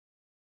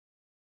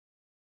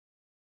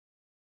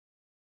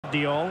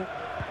Dion.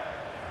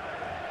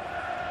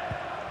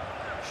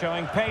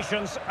 Showing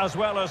patience as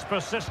well as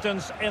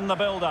persistence in the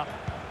build-up.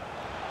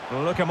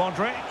 Luka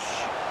Modric.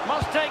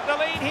 Must take the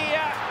lead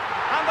here.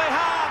 And they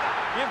have.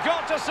 You've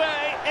got to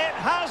say, it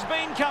has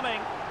been coming.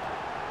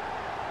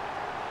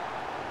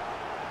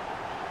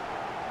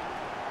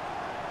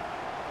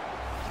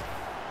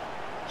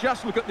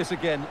 Just look at this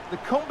again. The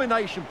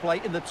combination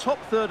play in the top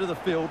third of the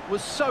field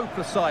was so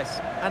precise,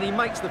 and he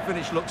makes the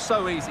finish look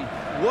so easy.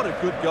 What a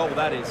good goal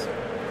that is.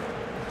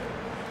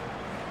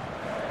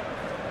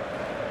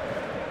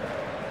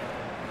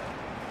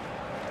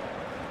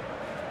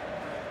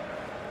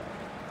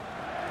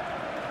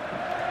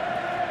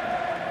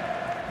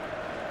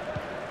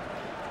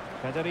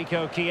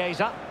 Federico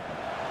Chiesa.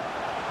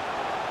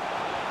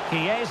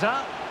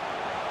 Chiesa.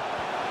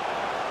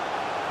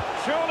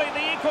 Surely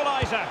the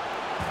equaliser.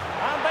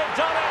 And they've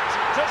done it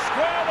to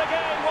square the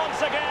game once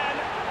again.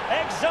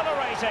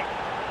 Exhilarating.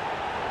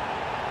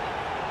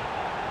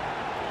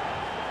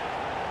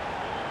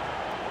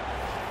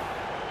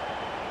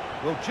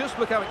 Well, just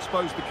look how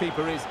exposed the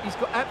keeper is. He's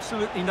got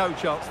absolutely no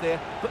chance there,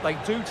 but they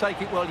do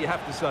take it well, you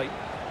have to say.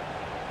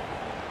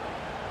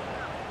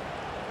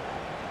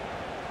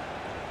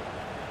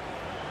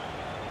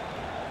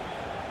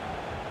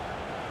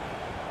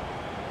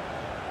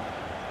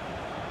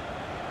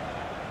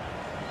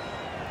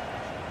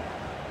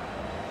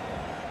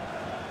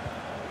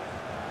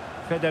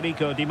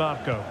 Federico Di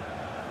Marco.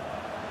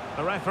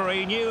 The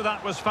referee knew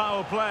that was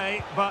foul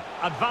play, but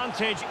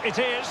advantage it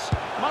is.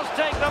 Must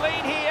take the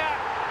lead here,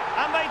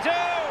 and they do!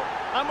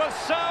 And with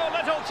so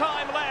little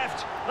time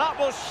left, that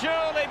will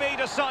surely be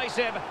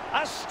decisive.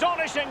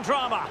 Astonishing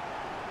drama.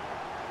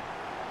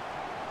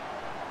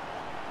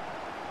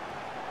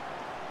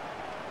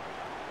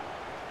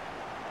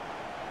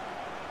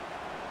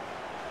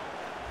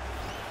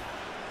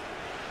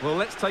 Well,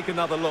 let's take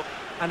another look,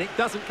 and it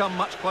doesn't come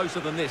much closer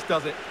than this,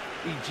 does it?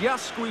 He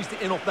just squeezed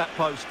it in off that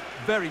post.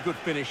 Very good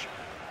finish.